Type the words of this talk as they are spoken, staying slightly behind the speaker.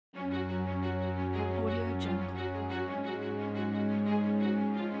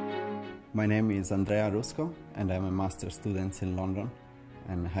My name is Andrea Rusco and I'm a master's student in London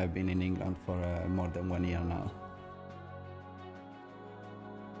and have been in England for more than 1 year now.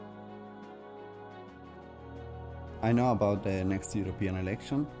 I know about the next European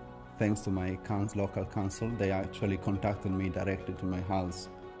election. Thanks to my local council, they actually contacted me directly to my house.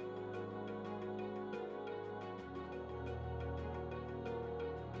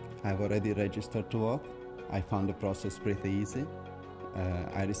 I've already registered to vote. I found the process pretty easy.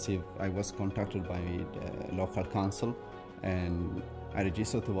 I was contacted by the local council and I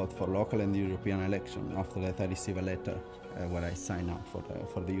registered to vote for local and European election. After that I received a letter where I sign up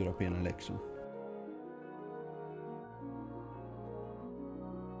for the European election.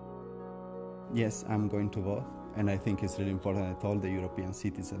 Yes, I'm going to vote, and I think it's really important that all the European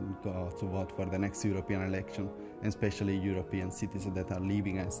citizens go to vote for the next European election, and especially European citizens that are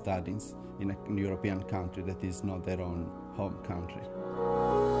living and studying in a European country that is not their own home country.